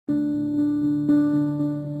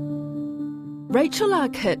Rachel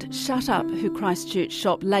Arquette shut up her Christchurch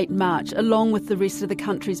shop late March along with the rest of the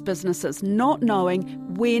country's businesses, not knowing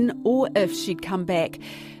when or if she'd come back.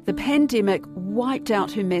 The pandemic wiped out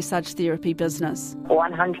her massage therapy business.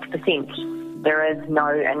 100%. There is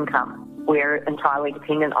no income. We're entirely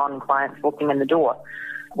dependent on clients walking in the door.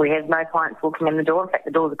 We have no clients walking in the door. In fact,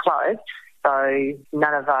 the doors are closed. So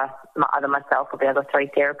none of us, either myself or the other 3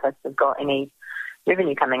 therapists, have got any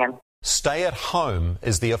revenue coming in. Stay at home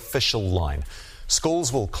is the official line.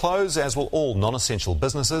 Schools will close, as will all non-essential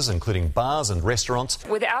businesses, including bars and restaurants.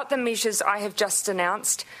 Without the measures I have just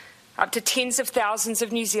announced, up to tens of thousands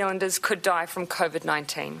of New Zealanders could die from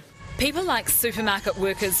COVID-19. People like supermarket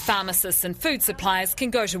workers, pharmacists and food suppliers can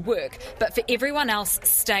go to work, but for everyone else,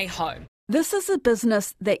 stay home. This is a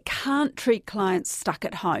business that can't treat clients stuck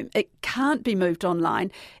at home. It can't be moved online.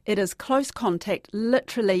 It is close contact,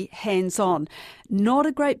 literally hands-on. Not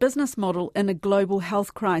a great business model in a global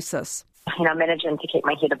health crisis. Managing to keep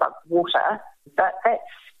my head above water, but that's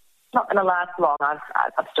not going to last long.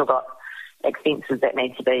 I've still got expenses that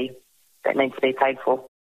need to be paid for.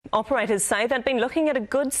 Operators say they've been looking at a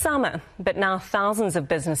good summer, but now thousands of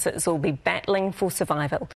businesses will be battling for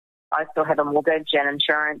survival. I still have a mortgage and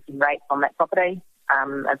insurance and rates on that property,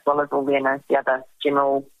 as well as all the other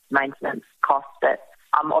general maintenance costs that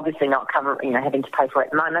I'm obviously not having to pay for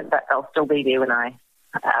at the moment, but they'll still be there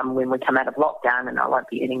when we come out of lockdown, and I won't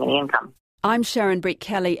be earning any income. I'm Sharon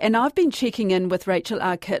Brett-Kelly, and I've been checking in with Rachel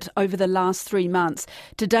Arquette over the last 3 months.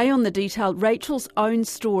 Today on The Detail, Rachel's own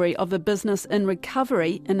story of a business in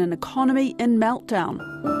recovery in an economy in meltdown.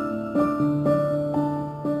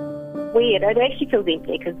 Weird. It actually feels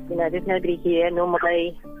empty because, there's nobody here.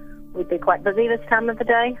 Normally we'd be quite busy this time of the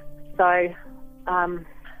day. So I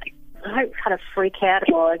don't kind of freak out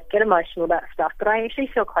or get emotional about stuff, but I actually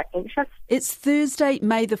feel quite anxious. It's Thursday,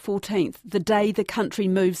 May the 14th, the day the country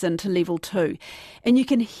moves into level 2. And you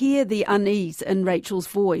can hear the unease in Rachel's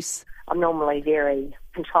voice. I'm normally very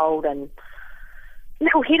controlled and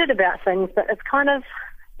level-headed about things, but it's kind of,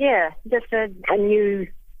 just a new...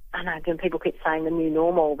 I know, again, people keep saying the new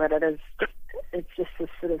normal, but it's just this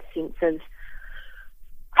sort of sense of,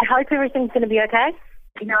 I hope everything's going to be okay.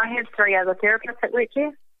 I have 3 other therapists that work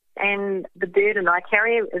here, and the burden I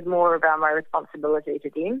carry is more about my responsibility to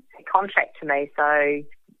them. They contract to me, so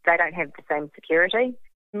they don't have the same security.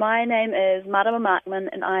 My name is Marama Markman,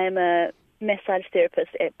 and I am a massage therapist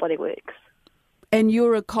at Bodyworks. And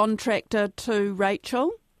you're a contractor to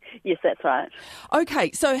Rachel? Yes, that's right.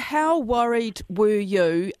 Okay, so how worried were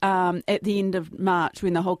you at the end of March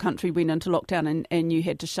when the whole country went into lockdown and you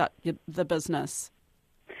had to shut the business?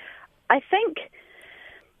 I think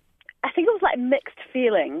it was like mixed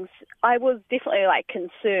feelings. I was definitely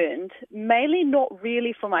concerned, mainly not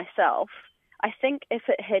really for myself. I think if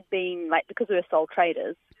it had been because we were sole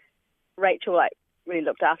traders, Rachel really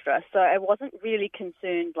looked after us, so I wasn't really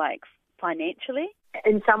concerned financially.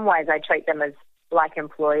 In some ways, I treat them as like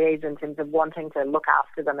employees in terms of wanting to look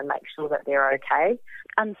after them and make sure that they're okay.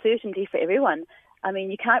 Uncertainty for everyone. I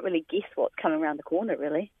mean, you can't really guess what's coming around the corner,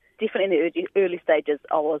 really. Definitely in the early stages,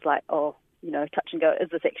 I was touch and go, is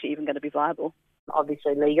this actually even going to be viable?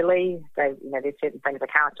 Obviously, legally, there's certain things I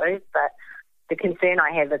can't do, but the concern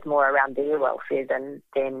I have is more around their welfare than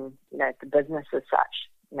the business as such.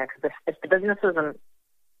 Because if the business isn't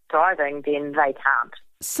thriving, then they can't.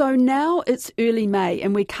 So now it's early May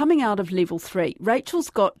and we're coming out of level 3.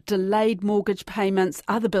 Rachel's got delayed mortgage payments,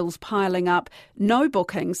 other bills piling up, no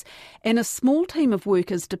bookings, and a small team of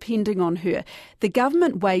workers depending on her. The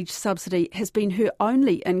government wage subsidy has been her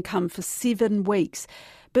only income for 7 weeks.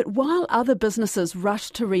 But while other businesses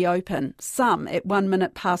rush to reopen, some at 1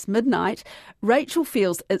 minute past midnight, Rachel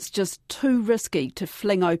feels it's just too risky to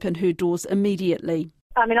fling open her doors immediately.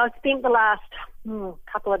 I mean, I've spent the last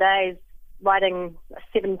couple of days writing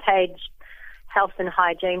a 7-page health and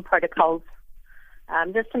hygiene protocols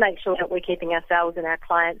just to make sure that we're keeping ourselves and our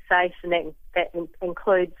clients safe, and that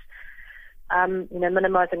includes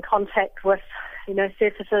minimising contact with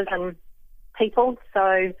surfaces and people.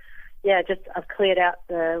 So I've cleared out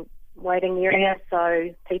the waiting area so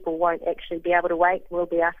people won't actually be able to wait. We'll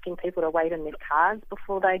be asking people to wait in their cars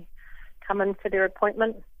before they come in for their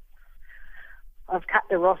appointment. I've cut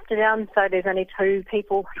the roster down so there's only 2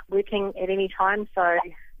 people working at any time,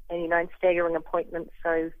 and staggering appointments,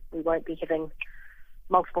 so we won't be having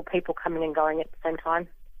multiple people coming and going at the same time.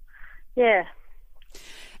 Yeah. It's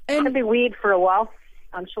going to be weird for a while.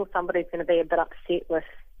 I'm sure somebody's going to be a bit upset with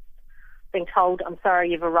being told, I'm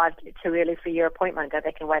sorry, you've arrived too early for your appointment, go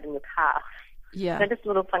back and wait in your car. Yeah. Just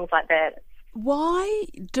little things like that. Why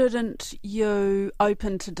didn't you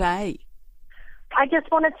open today? I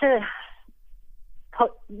just wanted to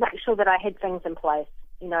make sure that I had things in place.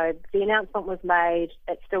 You know, the announcement was made.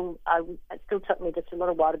 It still took me just a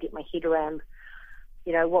little while to get my head around,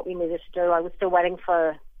 you know, what we needed to do. I was still waiting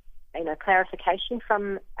for, you know, clarification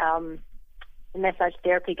from the massage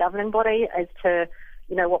therapy governing body as to,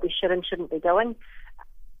 you know, what we should and shouldn't be doing.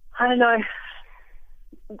 I don't know.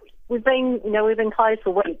 We've been closed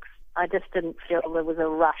for weeks. I just didn't feel there was a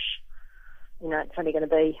rush. You know, it's only going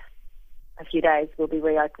to be a few days. We'll be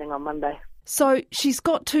reopening on Monday. So she's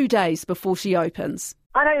got 2 days before she opens.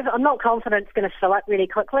 I'm not confident it's going to fill up really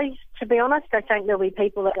quickly, to be honest. I think there'll be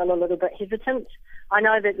people that are a little bit hesitant. I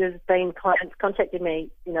know that there's been clients contacting me,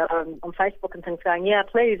 you know, on Facebook and things saying, yeah,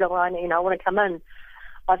 please, I want to come in.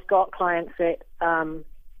 I've got clients that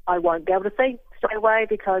I won't be able to see straight away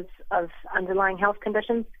because of underlying health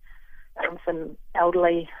conditions. Some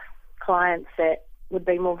elderly clients that would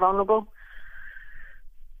be more vulnerable.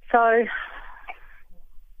 So,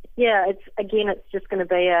 yeah, it's just going to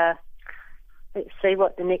be let's see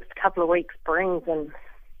what the next couple of weeks brings, and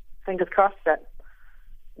fingers crossed that,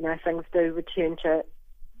 you know, things do return to,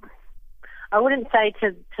 I wouldn't say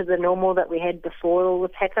to the normal that we had before all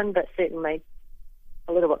this happened, but certainly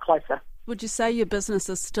a little bit closer. Would you say your business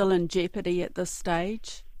is still in jeopardy at this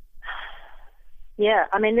stage? Yeah,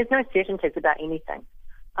 I mean, there's no certainties about anything.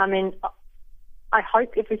 I mean, I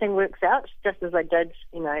hope everything works out, just as I did,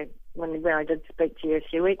 you know, when I did speak to you a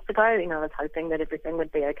few weeks ago. You know, I was hoping that everything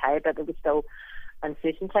would be okay, but there was still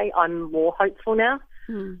uncertainty. I'm more hopeful now,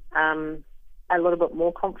 a little bit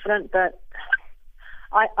more confident, but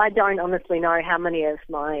I don't honestly know how many of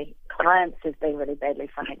my clients have been really badly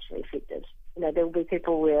financially affected. You know, there will be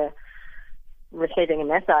people where receiving a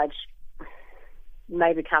massage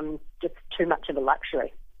may become just too much of a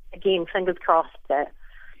luxury. Again, fingers crossed that,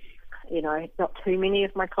 you know, not too many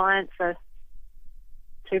of my clients are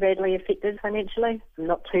too badly affected financially.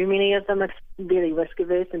 Not too many of them are really risk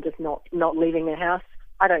averse and just not leaving their house.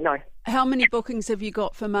 I don't know. How many bookings have you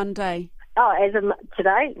got for Monday? Oh, as of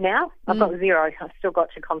today, now, I've got 0. I've still got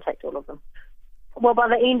to contact all of them. Well, by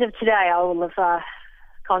the end of today, I will have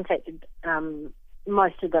contacted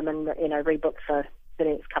most of them and, you know, rebooked for the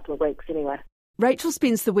next couple of weeks anyway. Rachel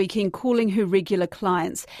spends the weekend calling her regular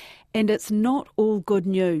clients, and it's not all good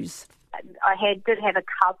news. I did have a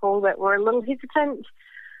couple that were a little hesitant,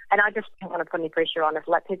 and I just didn't want to put any pressure on. If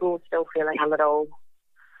like people were still feeling a little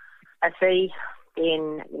iffy,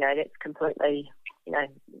 then, you know, that's completely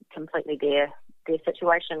their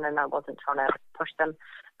situation, and I wasn't trying to push them.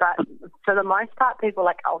 But for the most part, people are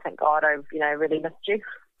like, oh, thank God, I've, you know, really missed you.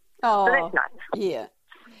 Oh, so that's nice. Yeah.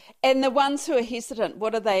 And the ones who are hesitant,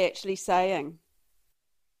 what are they actually saying?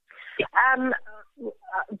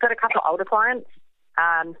 Got a couple of older clients,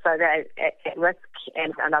 so they're at risk,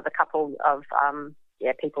 and another couple of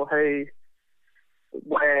people who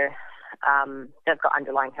were they've got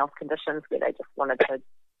underlying health conditions where they just wanted to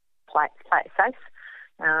play it safe.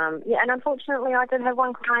 And unfortunately, I did have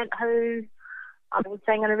one client who I was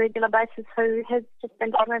seeing on a regular basis who has just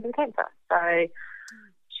been diagnosed with cancer. So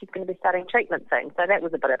she's going to be starting treatment soon. So that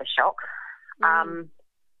was a bit of a shock.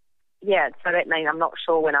 So that means I'm not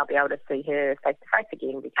sure when I'll be able to see her face-to-face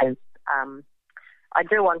again, because I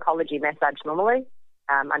do oncology massage normally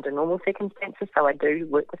under normal circumstances, so I do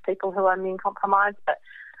work with people who are immune compromised, but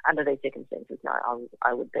under these circumstances, no,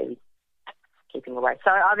 I would be keeping away.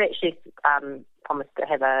 So I've actually promised to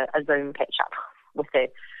have a Zoom catch-up with her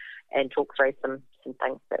and talk through some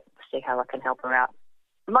things to see how I can help her out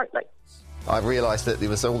remotely. I realised that there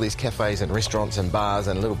was all these cafes and restaurants and bars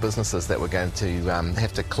and little businesses that were going to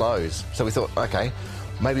have to close. So we thought, OK,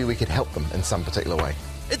 maybe we could help them in some particular way.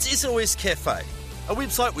 It's SOS Cafe, a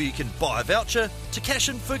website where you can buy a voucher to cash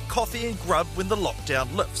in for coffee and grub when the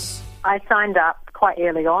lockdown lifts. I signed up quite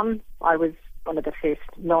early on. I was one of the first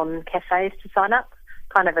non-cafes to sign up,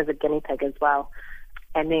 kind of as a guinea pig as well.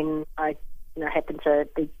 And then I happened to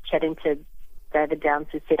be chatting to David Downs,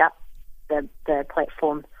 who set up the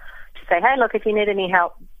platform, to say, hey, look, if you need any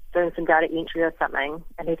help doing some data entry or something.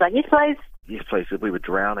 And he's like, yes, please. Yes, please. We were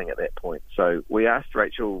drowning at that point. So we asked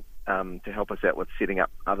Rachel to help us out with setting up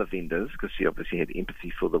other vendors, because she obviously had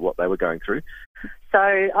empathy for what they were going through. So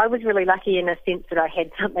I was really lucky in a sense that I had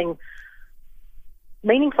something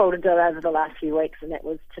meaningful to do over the last few weeks, and that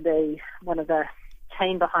was to be one of the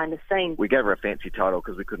team behind the scenes. We gave her a fancy title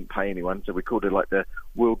because we couldn't pay anyone, so we called her like the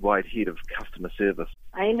worldwide head of customer service.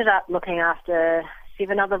 I ended up looking after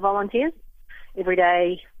 7 other volunteers every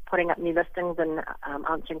day, putting up new listings and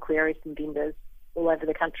answering queries from vendors all over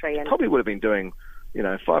the country. And probably would have been doing,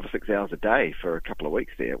 5 or 6 hours a day for a couple of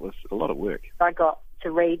weeks there. It was a lot of work. I got to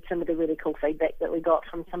read some of the really cool feedback that we got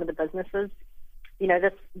from some of the businesses.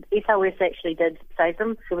 This SOS actually did save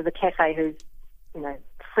them. There was a cafe whose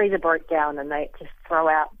freezer broke down and they had to throw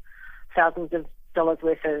out thousands of dollars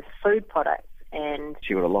worth of food products. And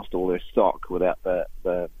she would have lost all her stock without the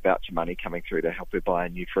voucher money coming through to help her buy a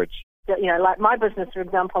new fridge. Like my business, for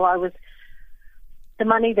example, the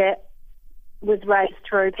money that was raised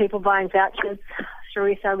through people buying vouchers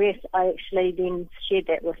through SOS, I actually then shared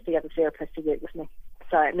that with the other therapists who worked with me.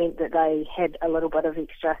 So it meant that they had a little bit of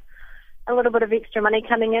extra money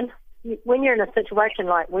coming in. When you're in a situation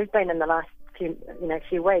like we've been in the last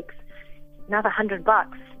few weeks, another $100,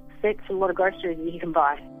 that's a lot of groceries that you can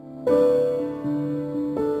buy.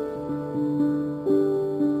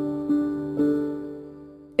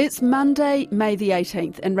 It's Monday, May the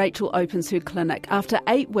 18th, and Rachel opens her clinic. After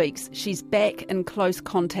 8 weeks, she's back in close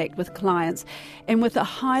contact with clients. And with a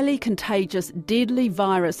highly contagious, deadly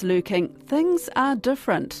virus lurking, things are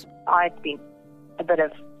different. I spent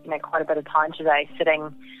quite a bit of time today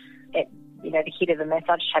sitting at, the head of the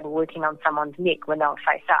massage table working on someone's neck when they were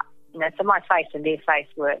face up. So my face and their face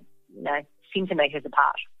were, centimetres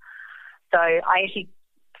apart. So I actually,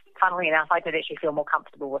 funnily enough, I did actually feel more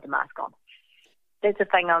comfortable with the mask on. That's the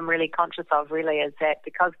thing I'm really conscious of, really, is that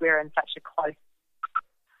because we're in such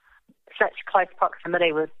close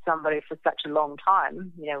proximity with somebody for such a long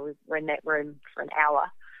time, we're in that room for an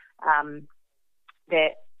hour,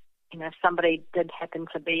 that, if somebody did happen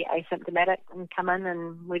to be asymptomatic and come in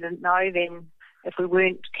and we didn't know, then if we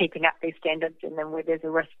weren't keeping up these standards, and then there's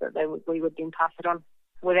a risk that we would then pass it on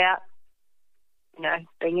without,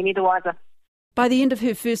 being any the wiser. By the end of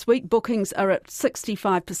her first week, bookings are at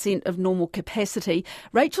 65% of normal capacity.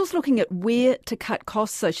 Rachel's looking at where to cut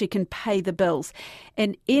costs so she can pay the bills.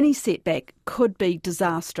 And any setback could be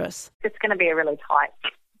disastrous. It's going to be a really tight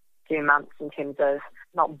few months in terms of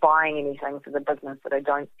not buying anything for the business that I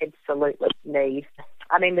don't absolutely need.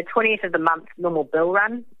 I mean, the 20th of the month normal bill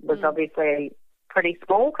run was obviously pretty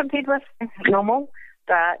small compared with normal,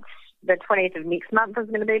 but the 20th of next month is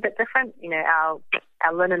going to be a bit different.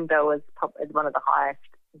 Our linen bill is one of the highest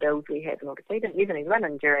bills we have in August. We didn't use any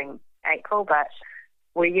linen during April, but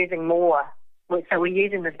we're using more. So we're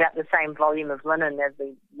using about the same volume of linen as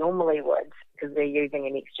we normally would, because we're using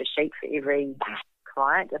an extra sheet for every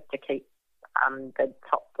client just to keep the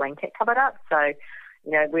top blanket covered up. So,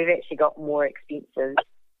 we've actually got more expenses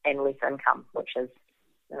and less income, which is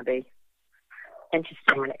going to be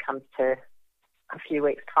interesting when it comes to a few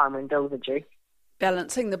weeks' time when bills are due.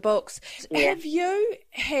 Balancing the books. Yeah. Have you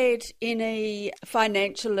had any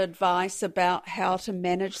financial advice about how to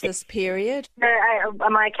manage this period? No,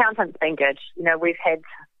 my accountant's been good. We've had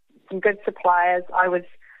some good suppliers. I was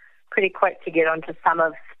pretty quick to get onto some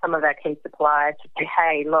of our key suppliers to say,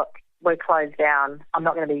 hey, look, we're closed down. I'm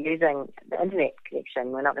not going to be using the internet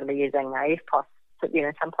connection. We're not going to be using our EFTPOS. But,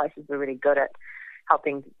 some places are really good at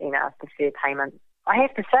helping, us defer payments. I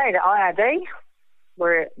have to say that IRD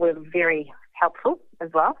were very helpful as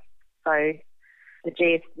well. So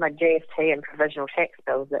my GST and provisional tax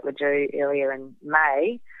bills that were due earlier in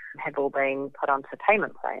May have all been put onto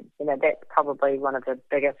payment plans. That's probably one of the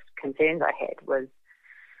biggest concerns I had was,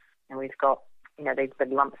 we've got, these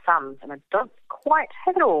big lump sums and I don't quite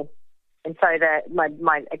have it all. And so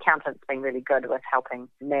my accountant's been really good with helping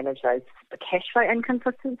manage the cash flow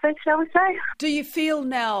inconsistencies, shall we say. Do you feel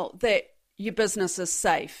now that your business is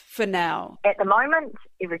safe for now? At the moment,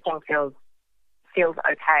 everything feels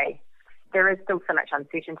okay. There is still so much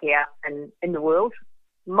uncertainty out in the world.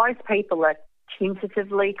 Most people are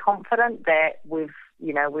tentatively confident that we've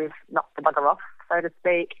knocked the bugger off, so to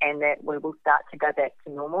speak, and that we will start to go back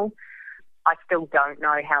to normal. I still don't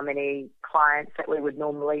know how many clients that we would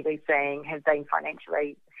normally be seeing have been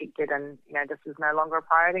financially affected, and this is no longer a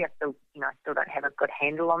priority. I still don't have a good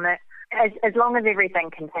handle on that. As long as everything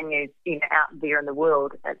continues, out there in the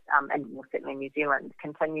world, and certainly New Zealand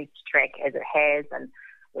continues to track as it has, and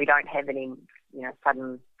we don't have any,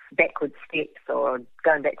 sudden backward steps or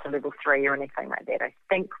going back to level 3 or anything like that, I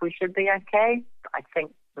think we should be okay. I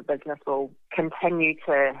think the business will continue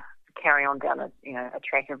to carry on down a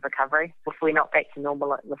track of recovery. If we're not back to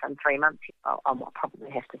normal within 3 months, I'll probably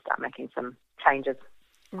have to start making some changes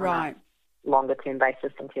right. on a longer term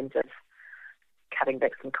basis in terms of cutting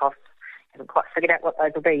back some costs. I haven't quite figured out what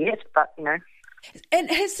those will be yet, but And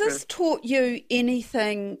has this taught you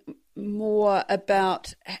anything more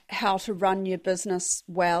about how to run your business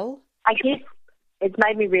well? I guess it's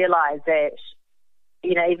made me realise that,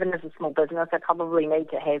 even as a small business, I probably need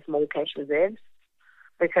to have more cash reserves,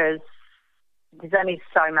 because there's only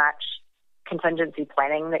so much contingency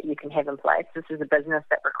planning that you can have in place. This is a business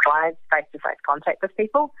that requires face-to-face contact with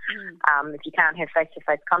people. If you can't have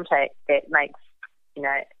face-to-face contact, that makes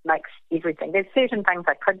everything. There's certain things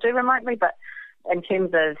I could do remotely, but in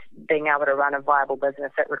terms of being able to run a viable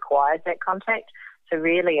business, it requires that contact. So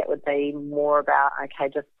really it would be more about, okay,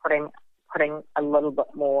 just putting a little bit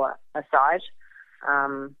more aside.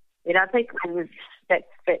 I think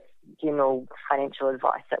that's general financial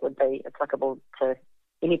advice that would be applicable to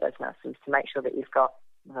any business, is to make sure that you've got,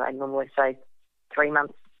 I normally say, 3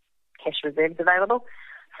 months cash reserves available.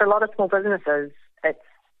 For a lot of small businesses,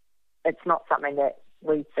 it's not something that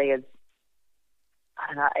we see as,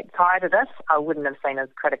 prior to this, I wouldn't have seen as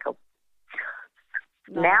critical.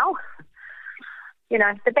 No.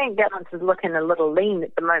 Now, the bank balance is looking a little lean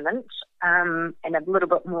at the moment, and a little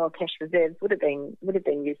bit more cash reserves would have been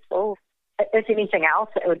useful. If anything else,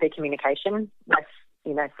 it would be communication with,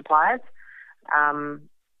 suppliers.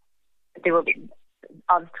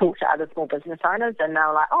 I've talked to other small business owners, and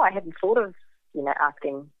they're like, I hadn't thought of,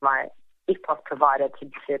 asking my EFTPOS provider to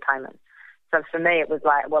defer payments. So for me, it was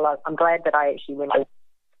like, well, I'm glad that I actually went and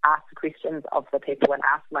asked the questions of the people and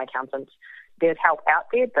asked my accountant. There's help out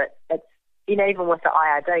there, but it's, even with the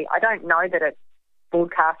IRD, I don't know that it's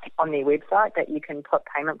broadcast on their website that you can put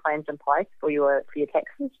payment plans in place for your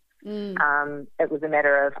taxes. It was a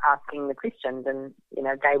matter of asking the questions, and,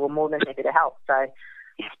 they were more than happy to help. So,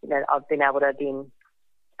 I've been able to then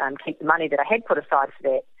keep the money that I had put aside for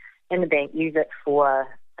that in the bank, use it for,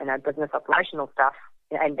 business operational stuff,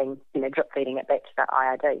 and then, drip feeding it back to the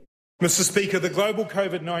IRD. Mr. Speaker, the global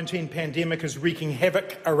COVID-19 pandemic is wreaking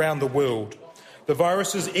havoc around the world. The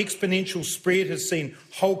virus's exponential spread has seen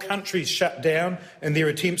whole countries shut down in their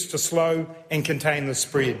attempts to slow and contain the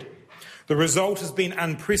spread. The result has been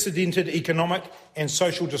unprecedented economic and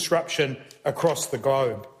social disruption across the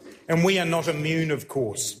globe. And we are not immune, of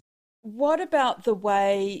course. What about the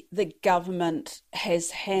way the government has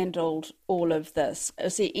handled all of this?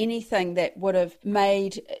 Is there anything that would have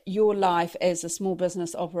made your life as a small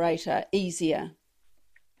business operator easier?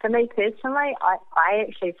 For me personally, I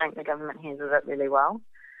actually think the government handled it really well.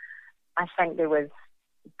 I think there was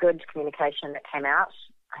good communication that came out.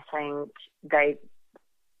 I think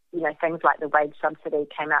things like the wage subsidy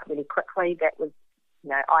came out really quickly. That was,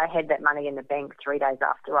 I had that money in the bank 3 days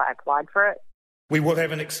after I applied for it. We will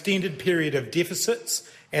have an extended period of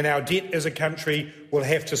deficits, and our debt as a country will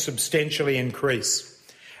have to substantially increase.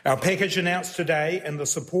 Our package announced today and the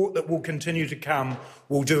support that will continue to come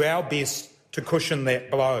will do our best to cushion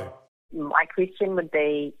that blow. My question would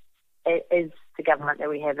be, is the government that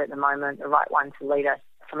we have at the moment the right one to lead us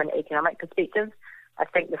from an economic perspective? I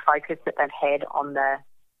think the focus that they've had on the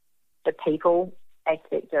people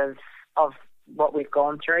aspect of what we've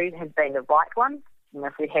gone through has been the right one.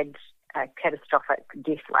 If we had a catastrophic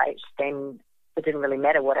death rate, then it didn't really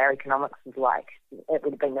matter what our economics was like. It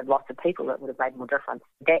would have been the loss of people that would have made more difference.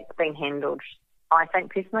 That's been handled, I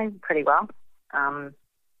think, personally, pretty well.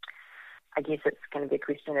 I guess it's going to be a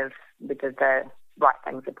question of whether the right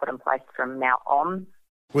things are put in place from now on.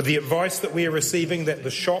 With the advice that we are receiving that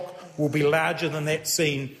the shock will be larger than that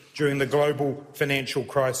seen during the global financial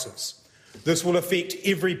crisis. This will affect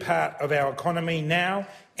every part of our economy now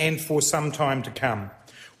and for some time to come.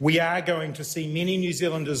 We are going to see many New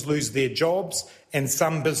Zealanders lose their jobs, and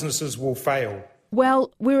some businesses will fail.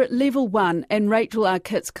 Well, we're at level 1 and Rachel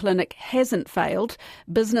Arkit's clinic hasn't failed.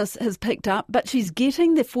 Business has picked up, but she's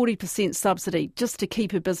getting the 40% subsidy just to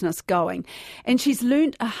keep her business going. And she's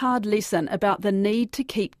learnt a hard lesson about the need to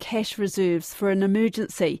keep cash reserves for an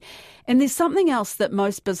emergency. And there's something else that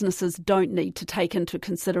most businesses don't need to take into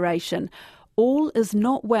consideration. All is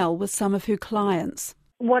not well with some of her clients.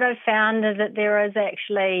 What I've found is that there is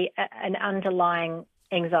actually an underlying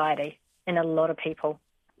anxiety in a lot of people.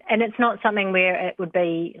 And it's not something where it would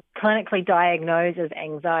be clinically diagnosed as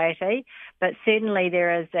anxiety, but certainly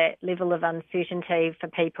there is that level of uncertainty for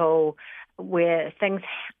people where things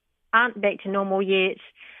aren't back to normal yet.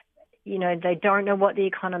 They don't know what the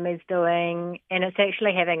economy is doing, and it's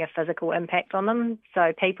actually having a physical impact on them.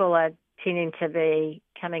 So people are tending to be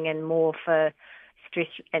coming in more for stress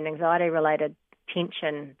and anxiety-related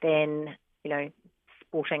tension than,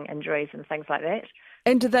 sporting injuries and things like that.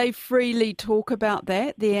 And do they freely talk about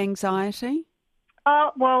that, the anxiety? Oh,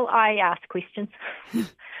 well, I ask questions.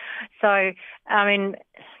 So,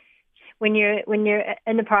 when you're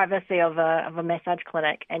in the privacy of a massage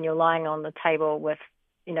clinic and you're lying on the table with,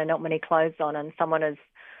 not many clothes on, and someone is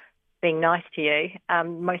being nice to you,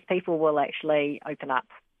 most people will actually open up.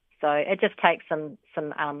 So it just takes some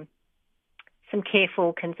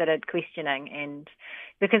careful, considered questioning, and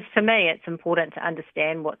because for me it's important to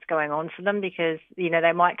understand what's going on for them, because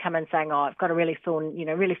they might come in saying, I've got a really sore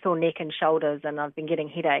neck and shoulders, and I've been getting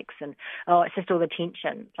headaches, and it's just all the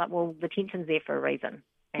tension. It's like, well, the tension's there for a reason,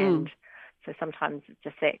 and so sometimes it's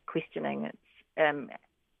just that questioning. It's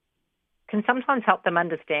can sometimes help them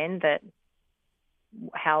understand that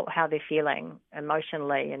how they're feeling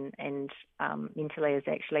emotionally and mentally is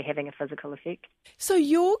actually having a physical effect. So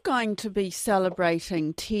you're going to be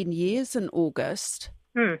celebrating 10 years in August.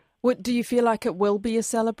 Do you feel like it will be a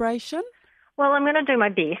celebration? Well, I'm going to do my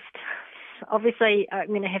best. Obviously, I'm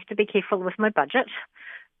going to have to be careful with my budget.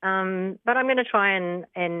 But I'm going to try and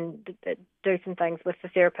do some things with the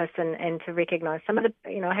therapist and to recognise some of the,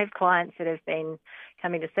 I have clients that have been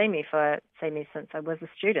coming to see me since I was a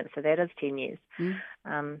student, so that is 10 years.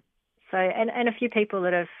 And a few people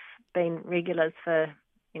that have been regulars for,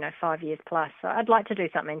 5 years plus. So I'd like to do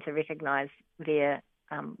something to recognise their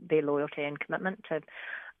loyalty and commitment to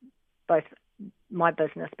both my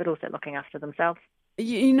business but also looking after themselves.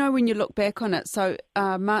 When you look back on it, so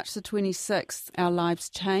March the 26th, our lives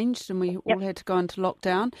changed and we all had to go into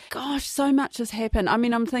lockdown. Gosh, so much has happened. I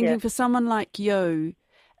mean, I'm thinking for someone like you,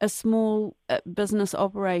 a small business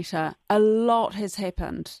operator, a lot has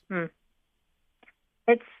happened. To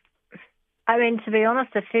be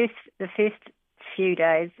honest, the first few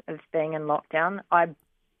days of being in lockdown, I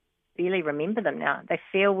barely remember them now. They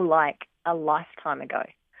feel like a lifetime ago.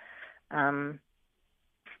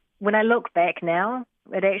 When I look back now,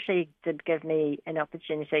 it actually did give me an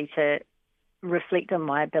opportunity to reflect on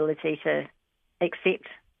my ability to accept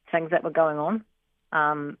things that were going on.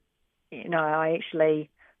 I actually,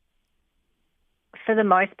 for the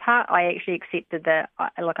most part, I actually accepted that,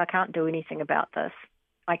 I can't do anything about this.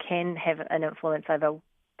 I can have an influence over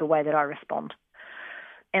the way that I respond.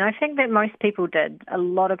 And I think that most people did. A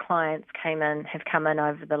lot of clients have come in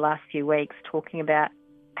over the last few weeks talking about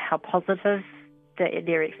how positive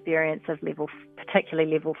their experience of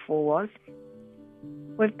particularly level 4 was.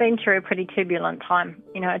 We've been through a pretty turbulent time,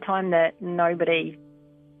 a time that nobody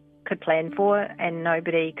could plan for and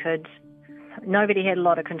nobody had a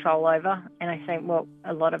lot of control over. And I think what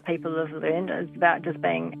a lot of people have learned is about just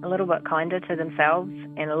being a little bit kinder to themselves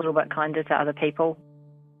and a little bit kinder to other people.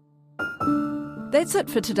 That's it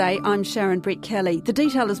for today. I'm Sharon Brett Kelly. The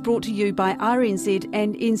Detail is brought to you by RNZ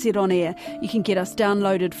and NZ On Air. You can get us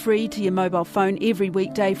downloaded free to your mobile phone every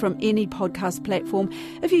weekday from any podcast platform.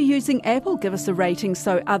 If you're using Apple, give us a rating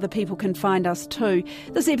so other people can find us too.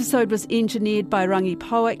 This episode was engineered by Rangi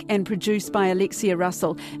Powick and produced by Alexia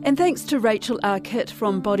Russell. And thanks to Rachel Arquette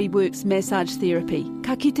from Bodyworks Massage Therapy.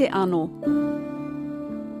 Ka kite anō.